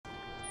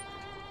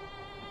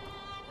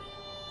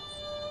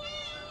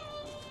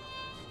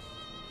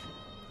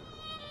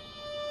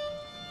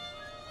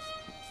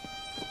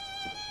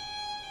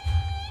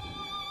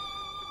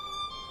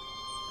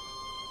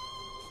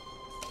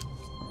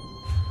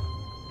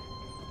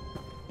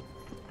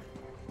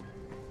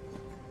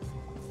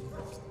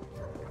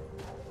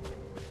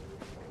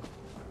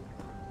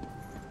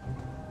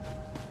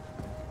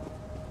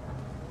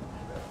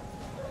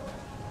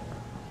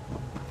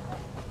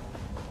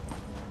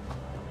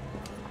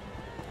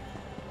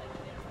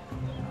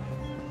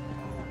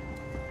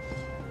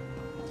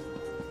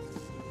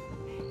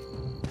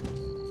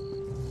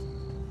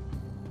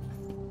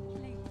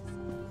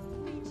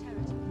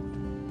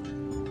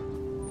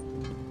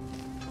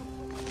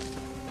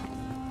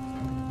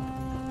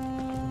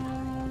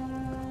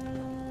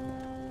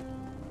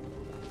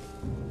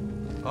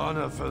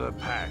Honor for the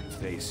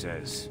pact, they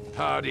says.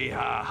 Hardy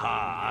ha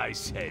ha, I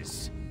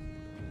says.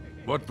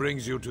 What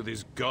brings you to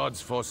this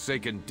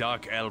god's-forsaken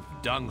dark elf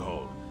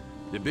dunghole?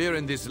 The beer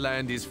in this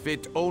land is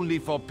fit only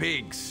for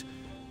pigs.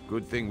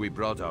 Good thing we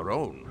brought our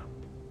own.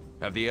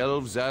 Have the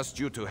elves asked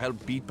you to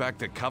help beat back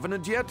the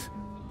Covenant yet?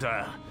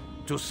 Duh.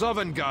 To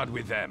Sovngarde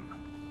with them.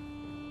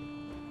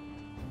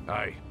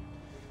 Aye.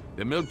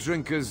 The milk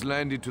drinkers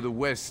landed to the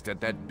west at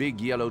that big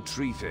yellow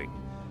tree thing.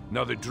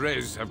 Now the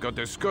Dres have got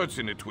their skirts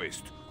in a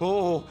twist.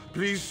 Oh,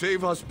 please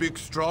save us, big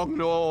strong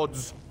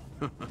Nords.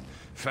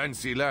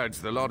 Fancy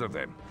lads, the lot of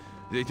them.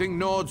 They think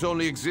Nords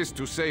only exist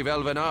to save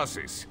elven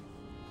asses.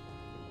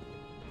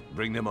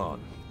 Bring them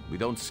on. We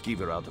don't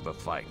skeever out of a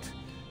fight.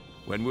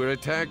 When we're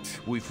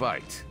attacked, we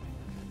fight.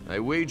 I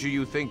wager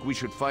you think we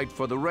should fight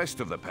for the rest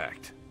of the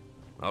pact.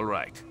 All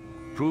right.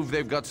 Prove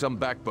they've got some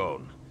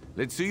backbone.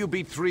 Let's see you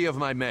beat 3 of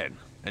my men,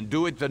 and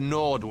do it the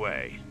Nord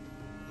way.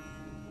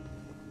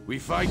 We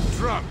fight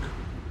drunk.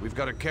 We've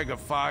got a keg of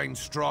fine,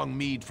 strong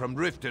mead from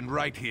Riften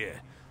right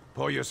here.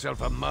 Pour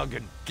yourself a mug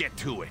and get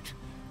to it.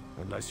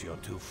 Unless you're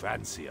too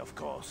fancy, of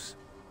course.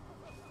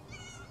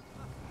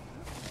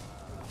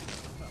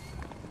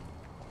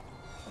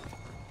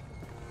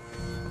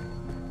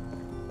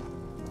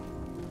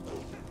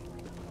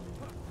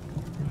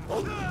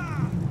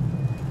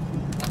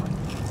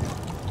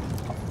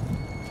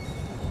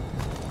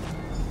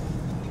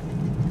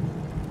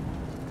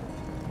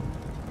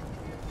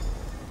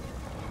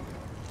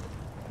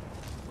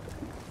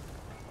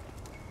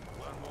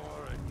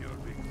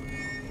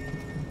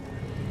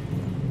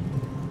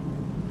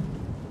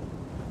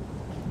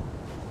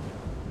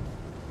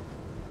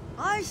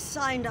 I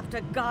signed up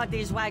to guard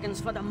these wagons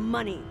for the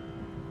money.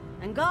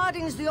 And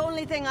guarding's the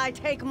only thing I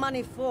take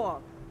money for.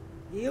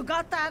 You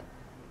got that?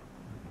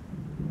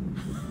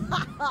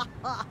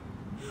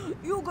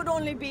 You could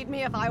only beat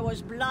me if I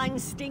was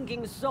blind,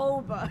 stinking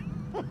sober.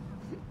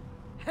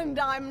 And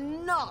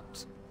I'm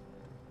not.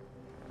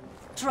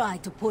 Try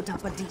to put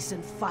up a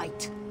decent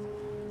fight.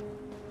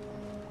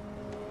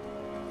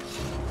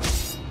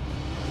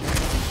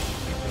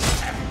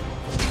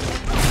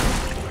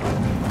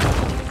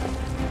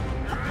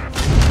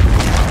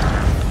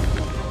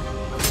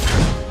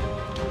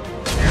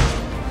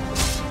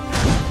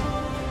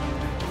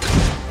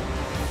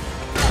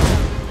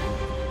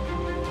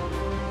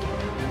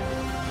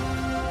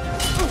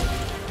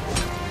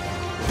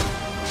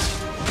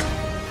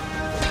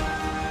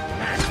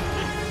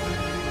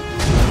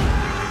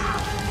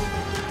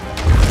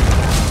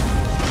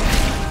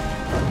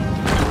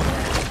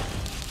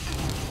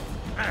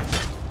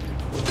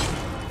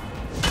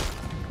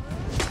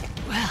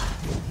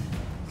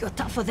 You're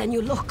tougher than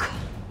you look.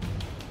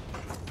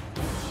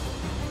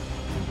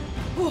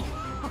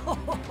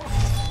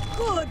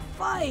 Good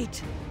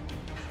fight!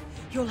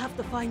 You'll have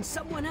to find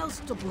someone else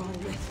to brawl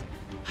with.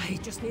 I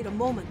just need a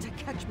moment to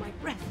catch my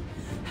breath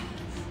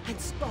and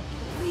stop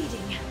the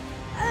bleeding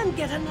and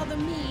get another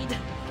mead.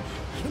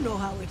 You know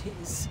how it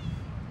is.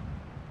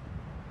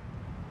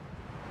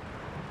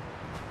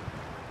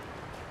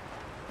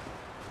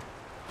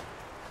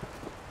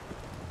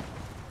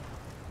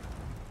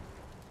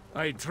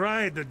 I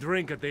tried the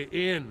drink at the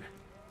inn,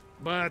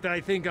 but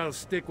I think I'll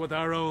stick with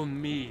our own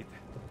mead.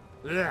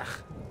 Ugh,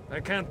 I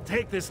can't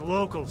take this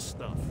local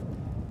stuff.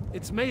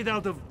 It's made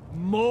out of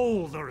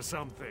mold or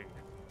something.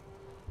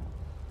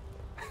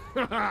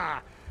 Haha!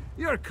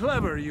 You're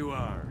clever, you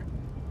are.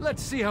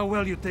 Let's see how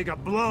well you take a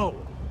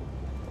blow.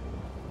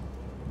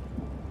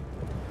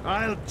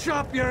 I'll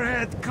chop your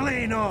head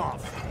clean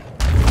off!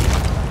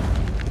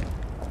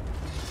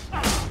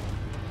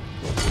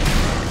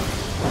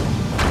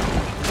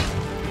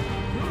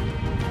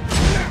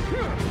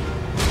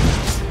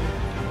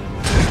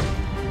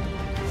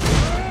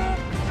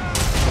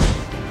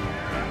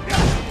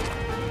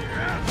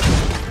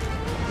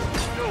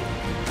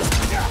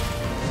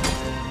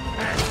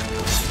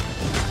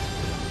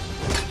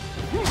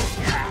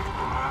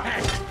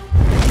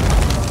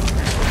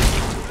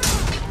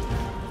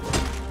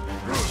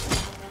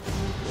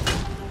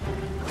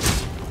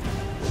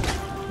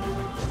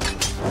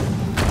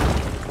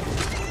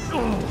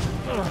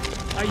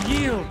 I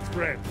yield,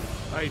 friend.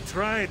 I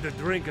tried the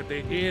drink at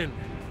the inn,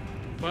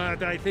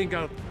 but I think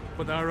I'll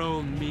with our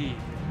own mead.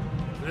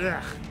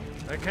 Ugh,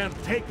 I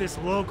can't take this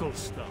local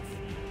stuff.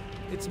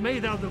 It's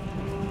made out of...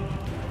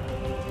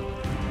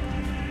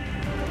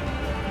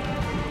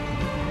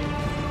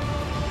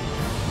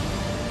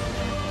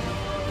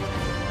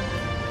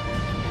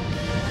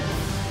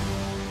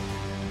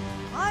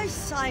 I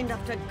signed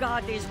up to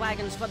guard these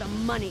wagons for the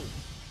money.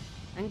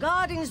 And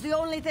guarding's the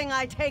only thing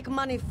I take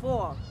money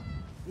for.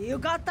 You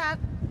got that?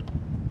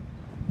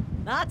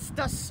 That's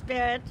the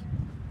spirit.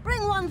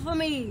 Bring one for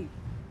me.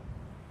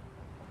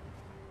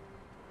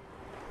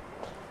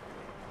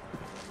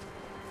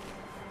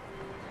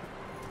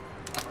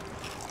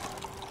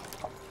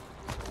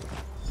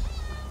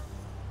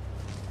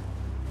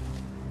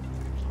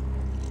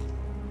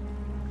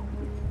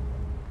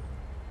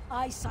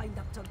 I signed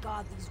up to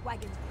guard these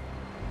wagons.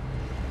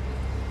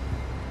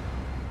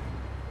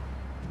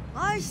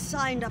 I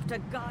signed up to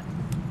God.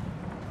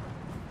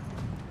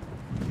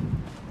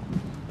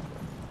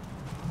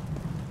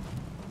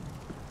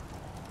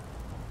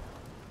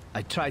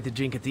 I tried to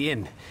drink at the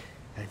inn.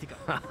 I think.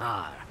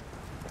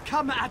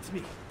 Come at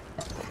me!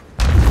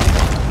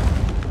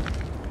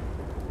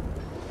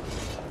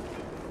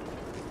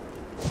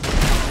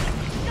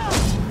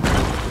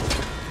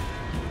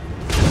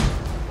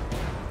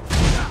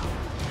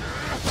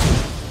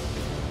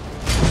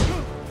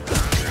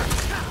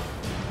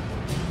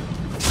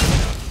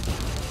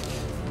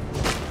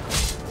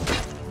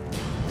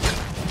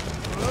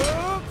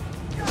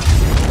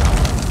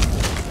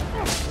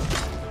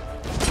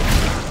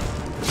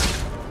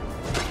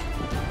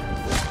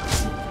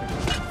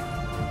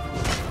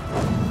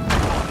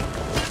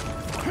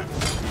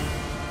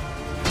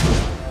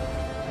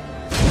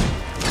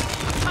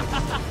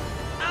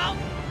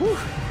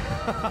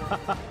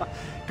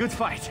 Good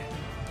fight.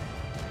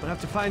 We'll have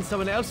to find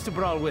someone else to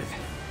brawl with.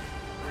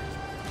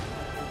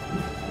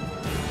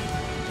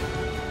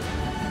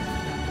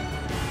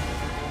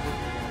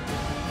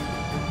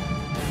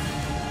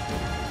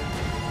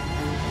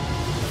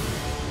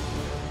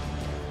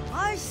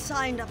 I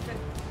signed up to...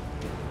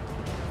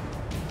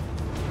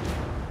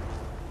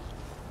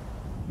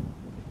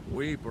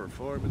 We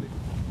performing it.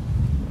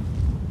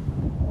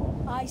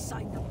 I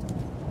signed up to...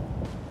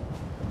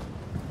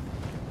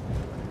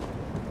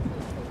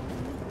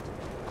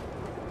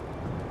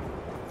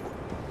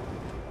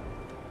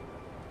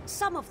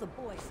 Some of the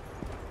boys.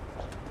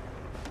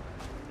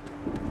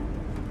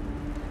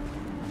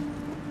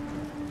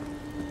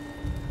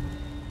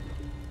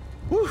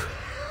 Whew.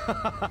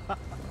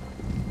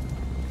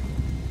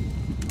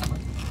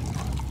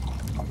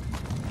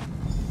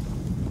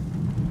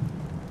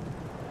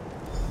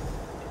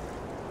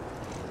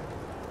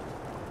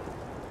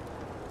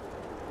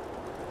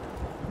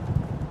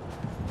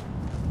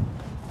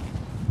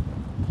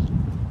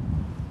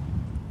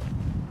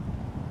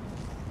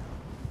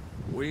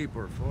 We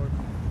perform.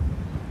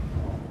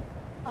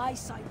 I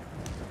signed up.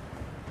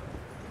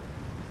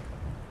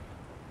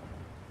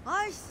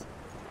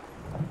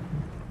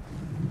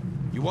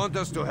 You want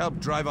us to help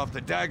drive off the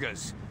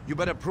daggers? You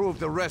better prove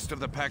the rest of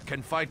the pack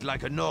can fight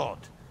like a Nord.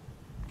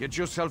 Get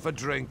yourself a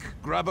drink,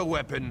 grab a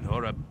weapon,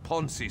 or a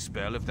Ponzi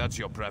spell if that's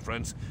your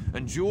preference,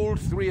 and duel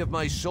 3 of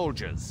my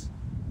soldiers.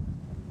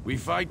 We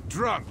fight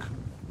drunk.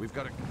 We've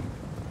got to...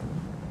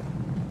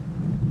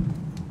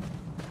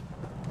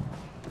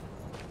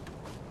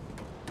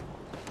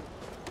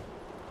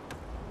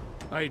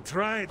 I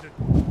tried.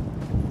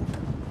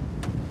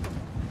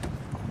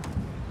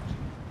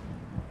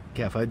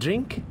 Care for a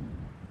drink?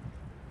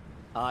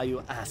 Are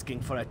you asking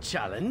for a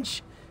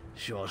challenge?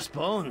 Sure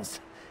spoons.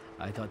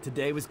 I thought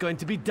today was going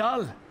to be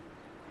dull.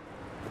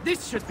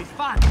 This should be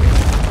fun!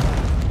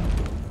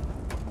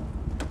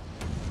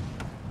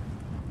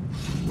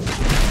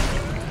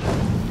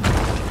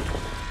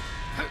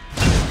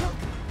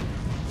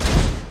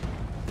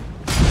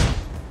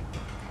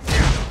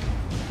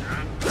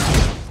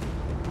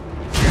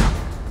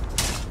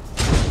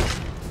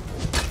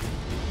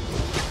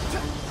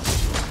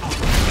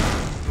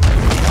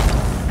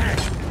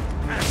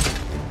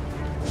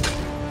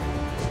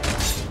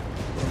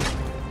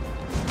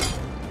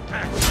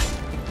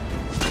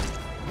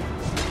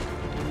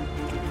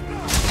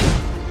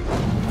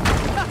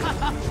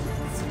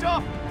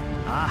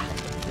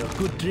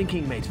 Good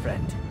drinking, mate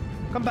friend.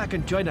 Come back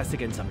and join us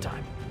again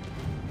sometime.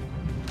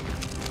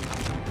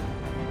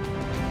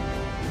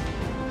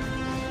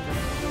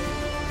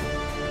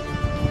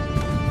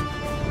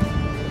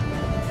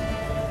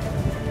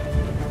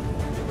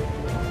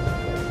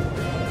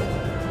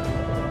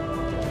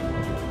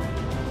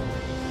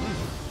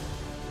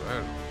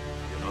 Well,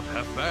 you're not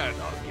half bad,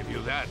 I'll give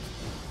you that.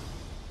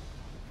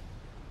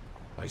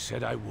 I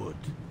said I would,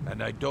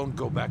 and I don't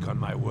go back on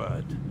my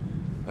word.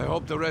 I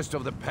hope the rest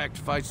of the pact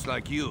fights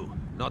like you,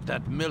 not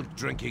that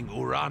milk-drinking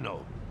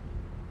Urano.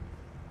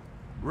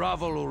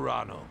 Ravel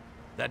Urano,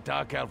 that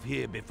dark elf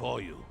here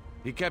before you.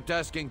 He kept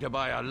asking to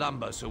buy our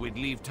lumber so we'd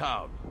leave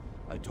town.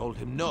 I told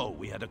him no,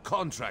 we had a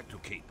contract to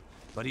keep.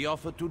 But he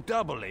offered to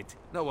double it.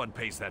 No one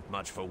pays that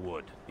much for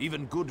wood.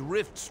 Even good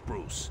rift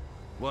spruce.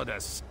 What a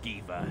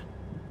skeever.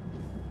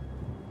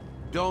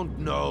 Don't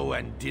know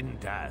and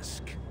didn't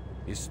ask.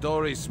 His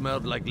story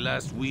smelled like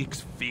last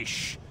week's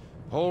fish.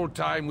 Whole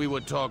time we were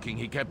talking,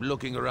 he kept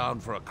looking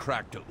around for a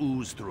crack to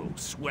ooze through,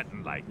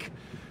 sweating like.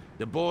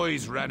 The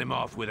boys ran him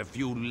off with a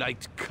few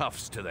light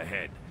cuffs to the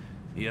head.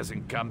 He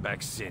hasn't come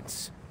back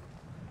since.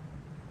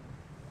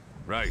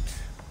 Right.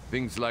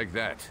 Things like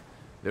that.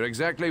 They're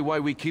exactly why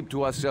we keep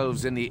to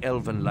ourselves in the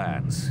Elven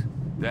lands.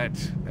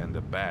 That and the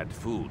bad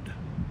food.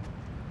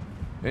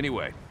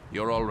 Anyway,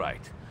 you're all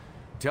right.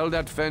 Tell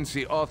that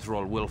fancy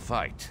Othrol we'll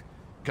fight.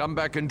 Come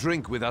back and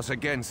drink with us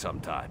again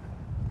sometime.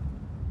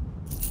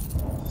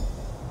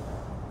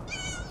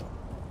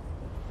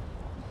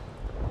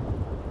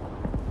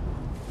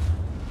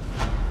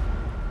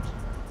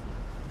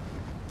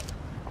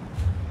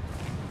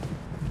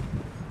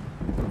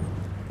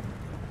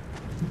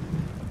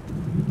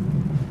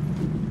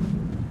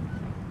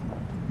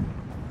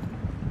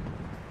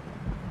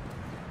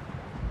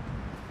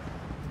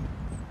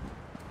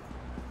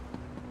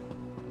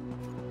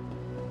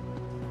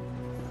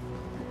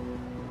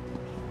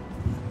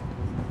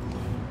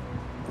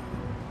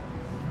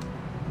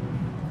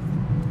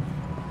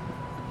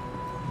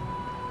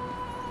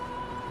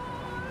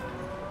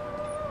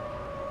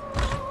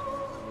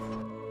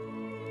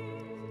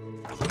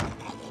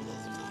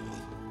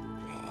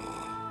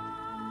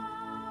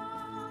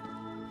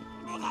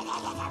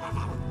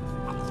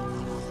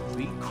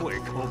 Be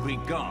quick or be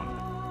gone.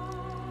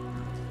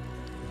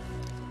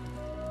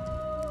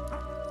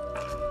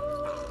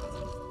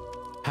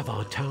 Have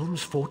our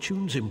town's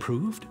fortunes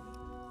improved?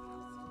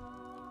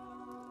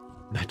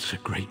 That's a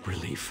great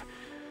relief.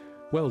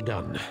 Well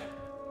done.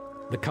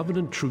 The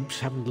Covenant troops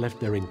haven't left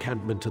their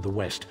encampment to the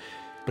west,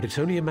 but it's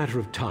only a matter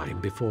of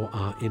time before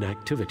our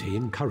inactivity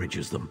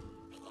encourages them.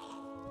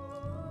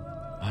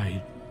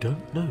 I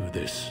don't know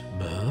this,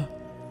 Mer.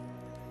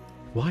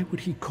 Why would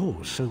he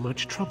cause so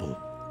much trouble?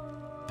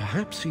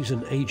 Perhaps he's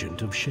an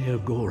agent of Sheer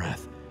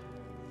Gorath.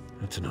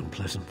 That's an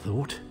unpleasant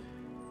thought.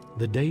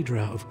 The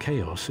Daedra of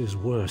Chaos is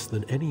worse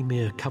than any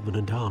mere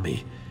Covenant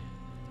army.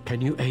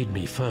 Can you aid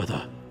me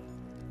further?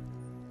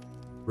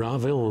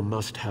 Ravil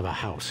must have a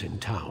house in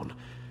town.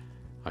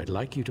 I'd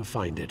like you to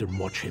find it and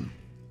watch him.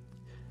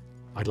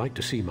 I'd like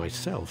to see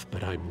myself,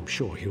 but I'm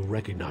sure he'll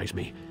recognize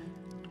me,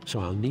 so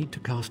I'll need to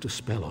cast a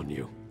spell on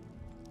you.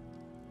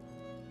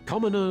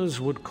 Commoners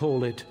would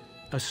call it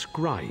a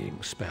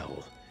scrying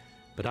spell,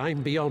 but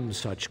I'm beyond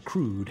such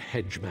crude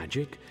hedge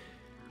magic.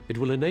 It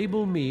will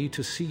enable me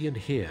to see and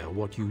hear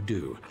what you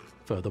do.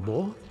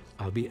 Furthermore,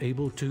 I'll be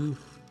able to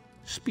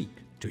speak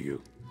to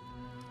you.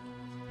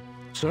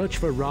 Search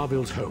for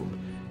Ravil's home.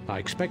 I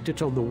expect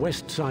it's on the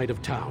west side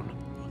of town.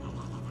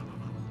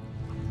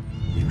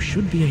 You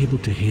should be able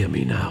to hear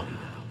me now.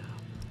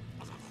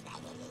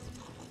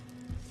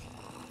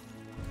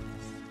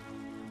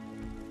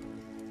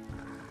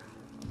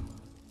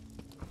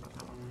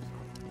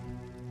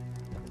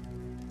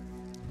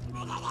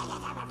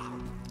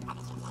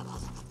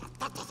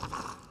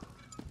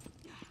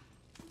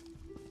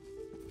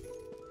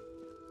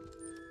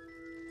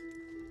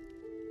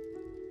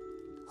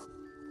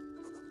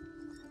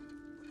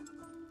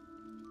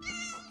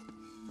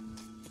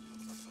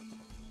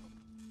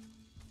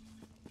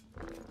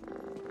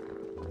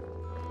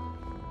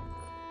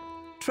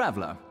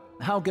 Traveler,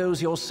 how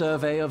goes your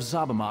survey of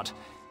Zabamat?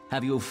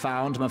 Have you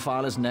found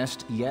Mephila's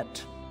nest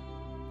yet?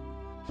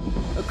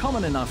 A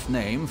common enough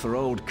name for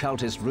old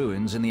cultist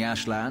ruins in the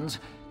Ashlands.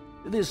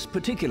 This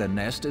particular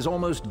nest is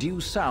almost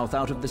due south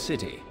out of the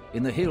city,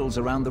 in the hills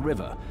around the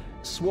river,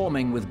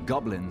 swarming with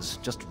goblins,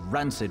 just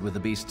rancid with the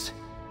beasts.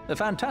 A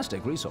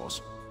fantastic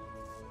resource.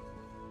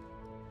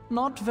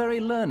 Not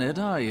very learned,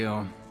 are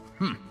you?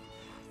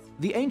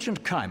 The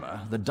ancient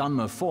Chimer, the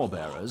Dunmer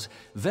forebearers,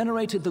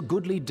 venerated the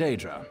goodly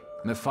Daedra,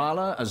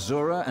 Mephala,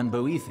 Azura, and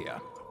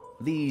Boethia.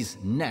 These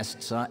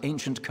nests are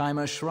ancient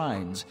Chimer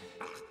shrines.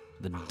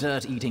 The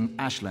dirt-eating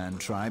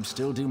Ashland tribes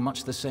still do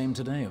much the same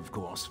today, of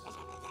course.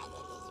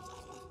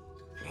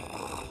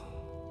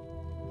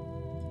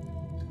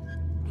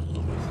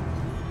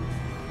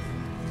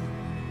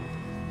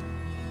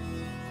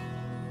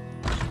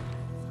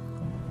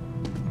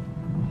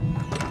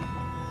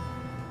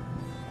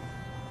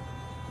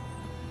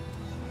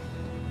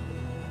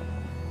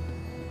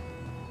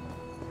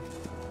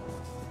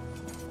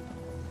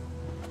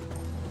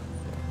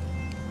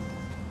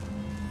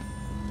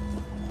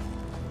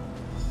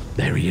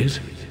 There he is.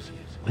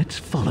 Let's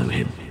follow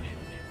him.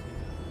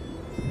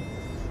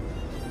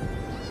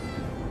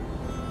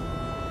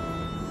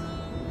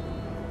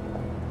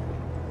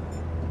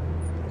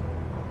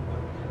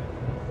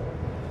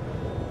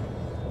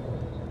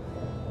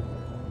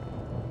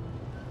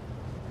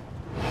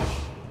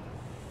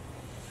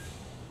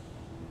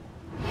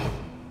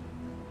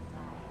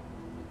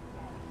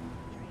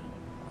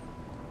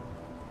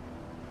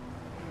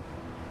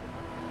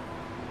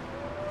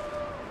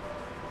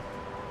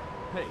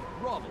 Hey,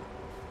 Ravil.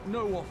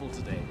 No waffle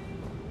today.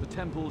 The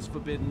temple's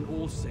forbidden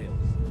all sales.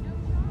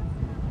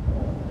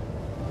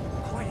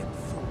 Quiet,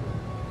 fool.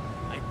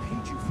 I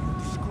paid you for your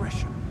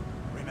discretion,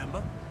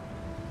 remember?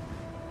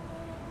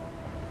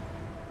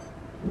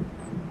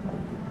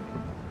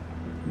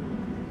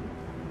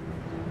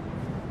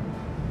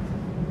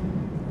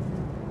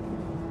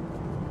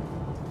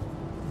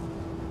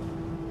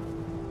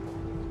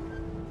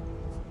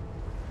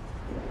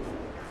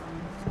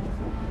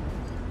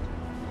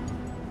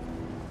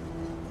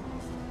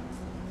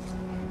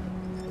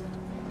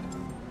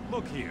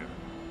 Look here.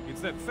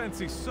 It's that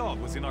fancy sod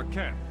was in our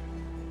camp.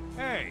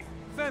 Hey,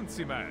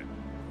 fancy man.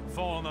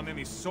 Fallen on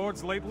any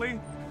swords lately?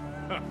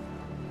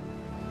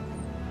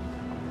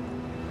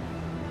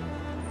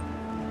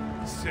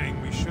 Saying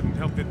we shouldn't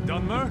help the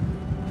Dunmer?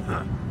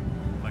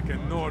 Like a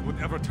Nord would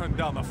ever turn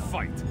down a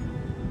fight.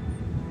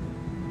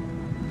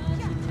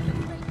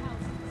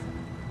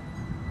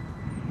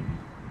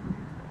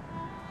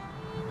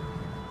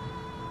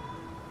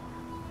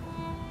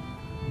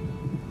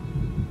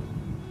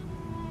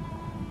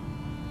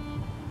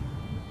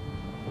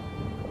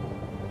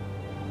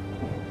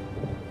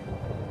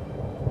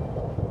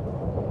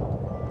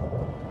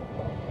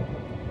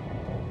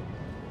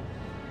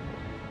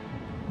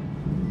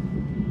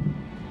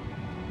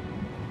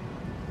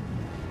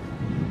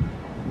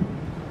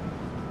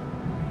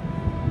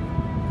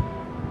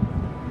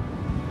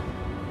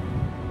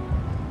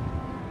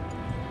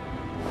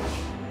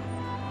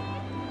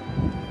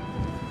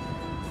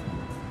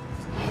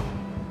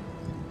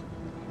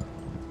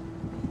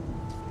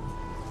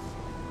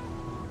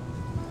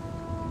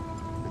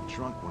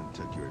 drunk one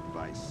took your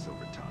advice,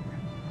 Silver Tongue.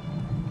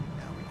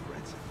 Now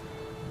regrets it.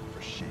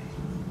 For shame.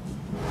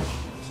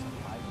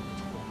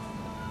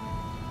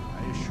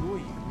 I assure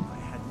you, I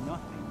had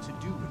nothing to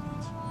do with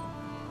it.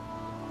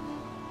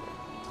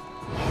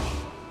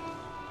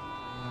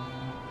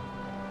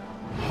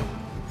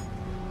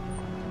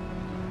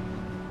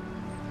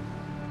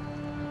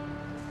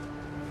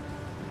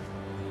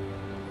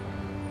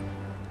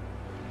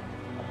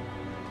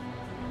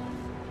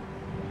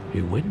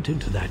 He went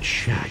into that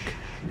shack.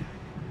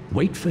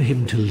 Wait for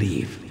him to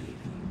leave.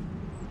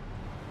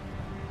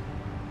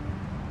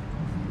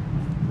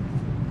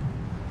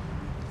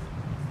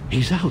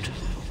 He's out.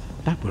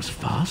 That was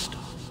fast.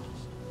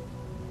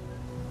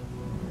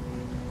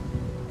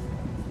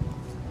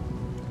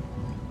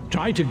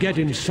 Try to get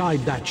inside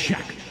that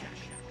shack.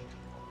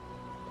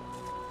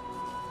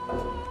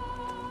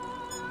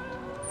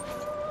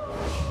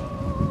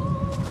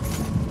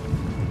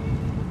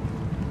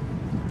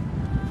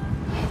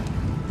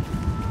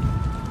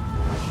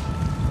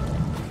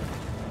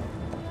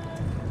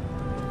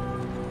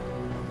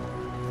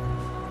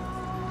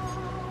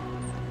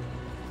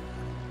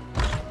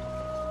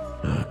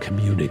 A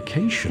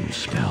communication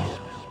spell.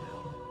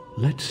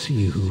 Let's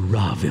see who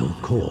Ravil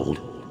called.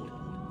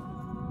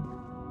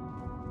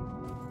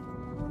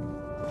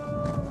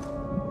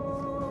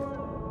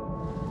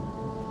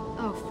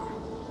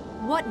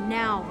 What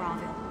now,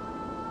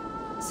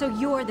 Ravil? So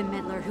you're the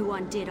meddler who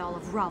undid all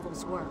of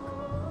Ravil's work.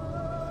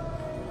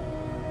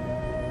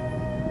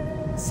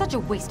 Such a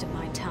waste of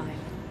my time.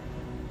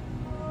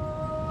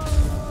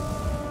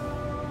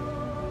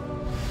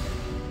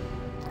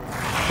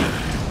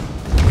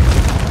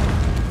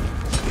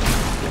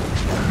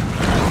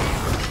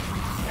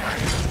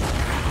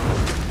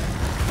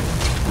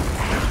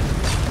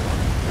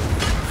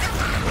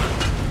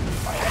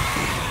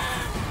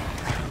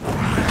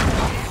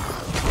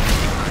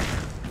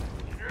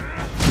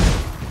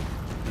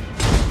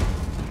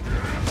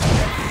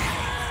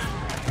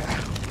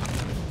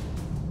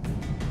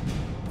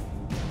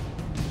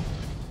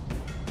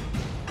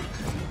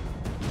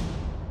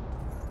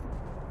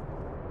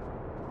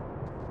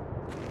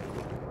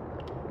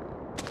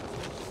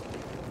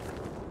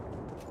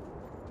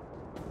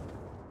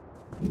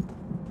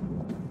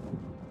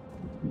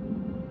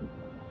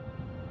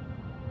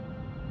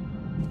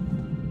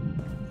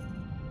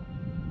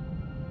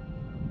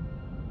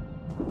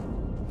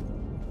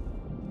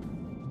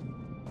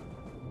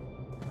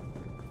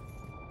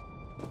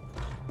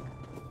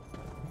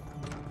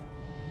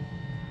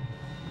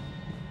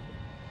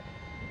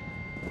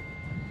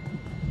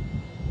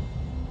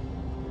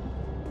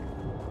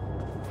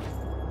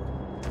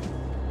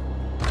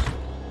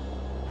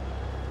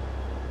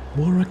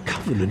 Wore a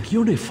Covenant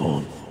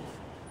uniform.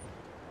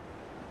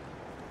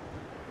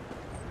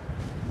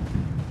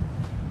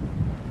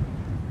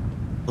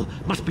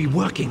 Must be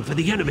working for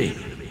the enemy.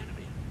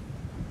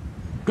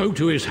 Go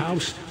to his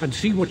house and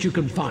see what you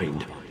can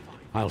find.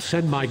 I'll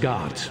send my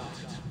guards.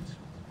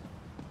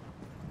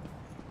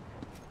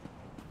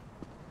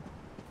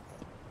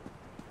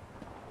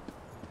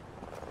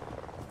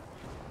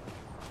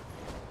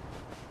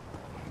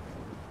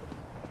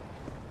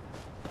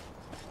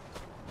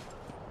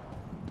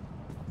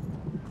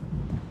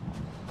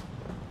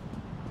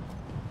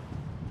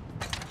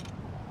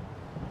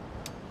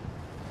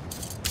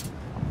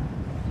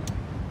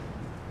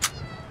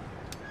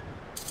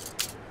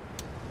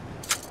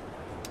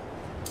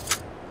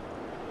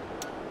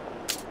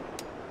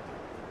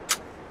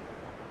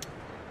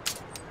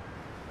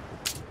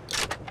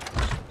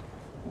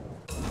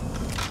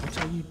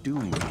 What are you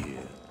doing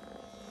here?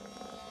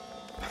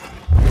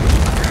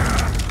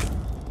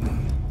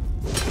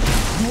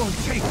 You won't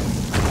take them.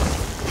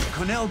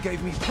 Cornell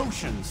gave me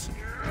potions.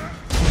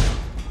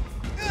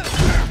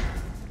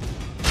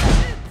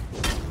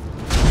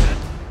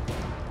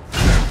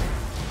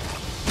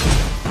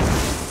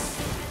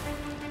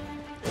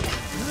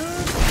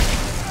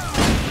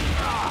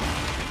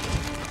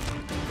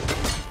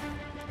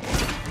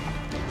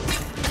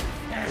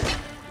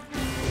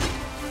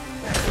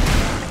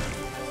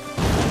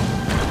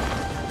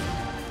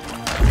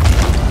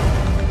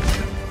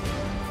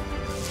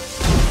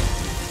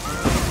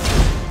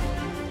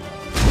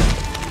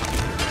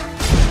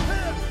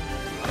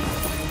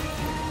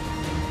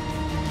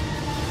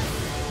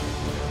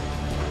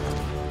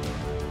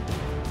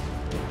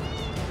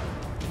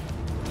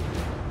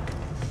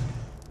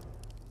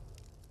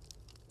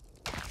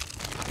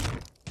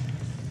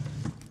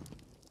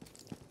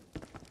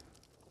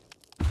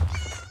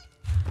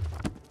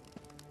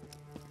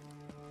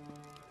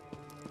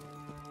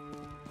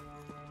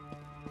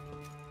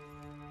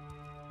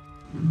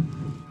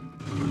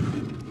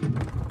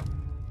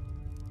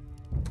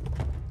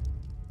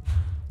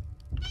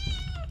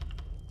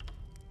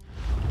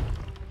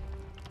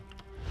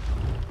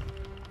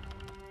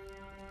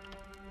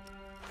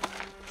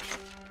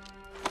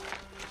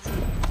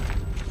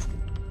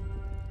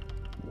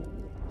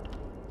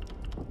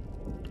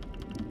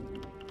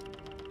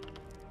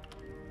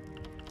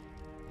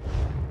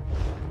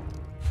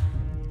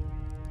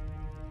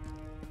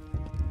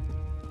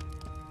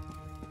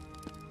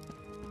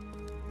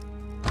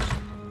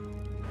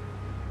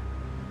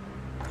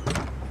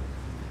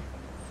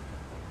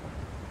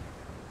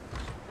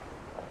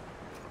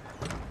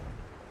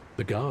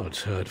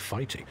 guards heard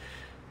fighting.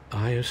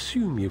 I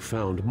assume you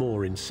found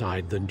more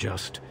inside than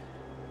just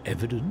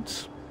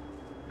evidence?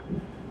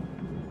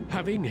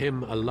 Having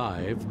him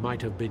alive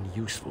might have been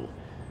useful,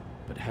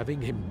 but having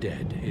him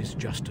dead is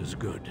just as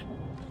good.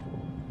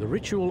 The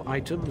ritual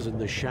items in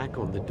the shack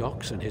on the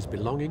docks and his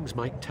belongings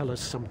might tell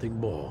us something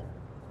more.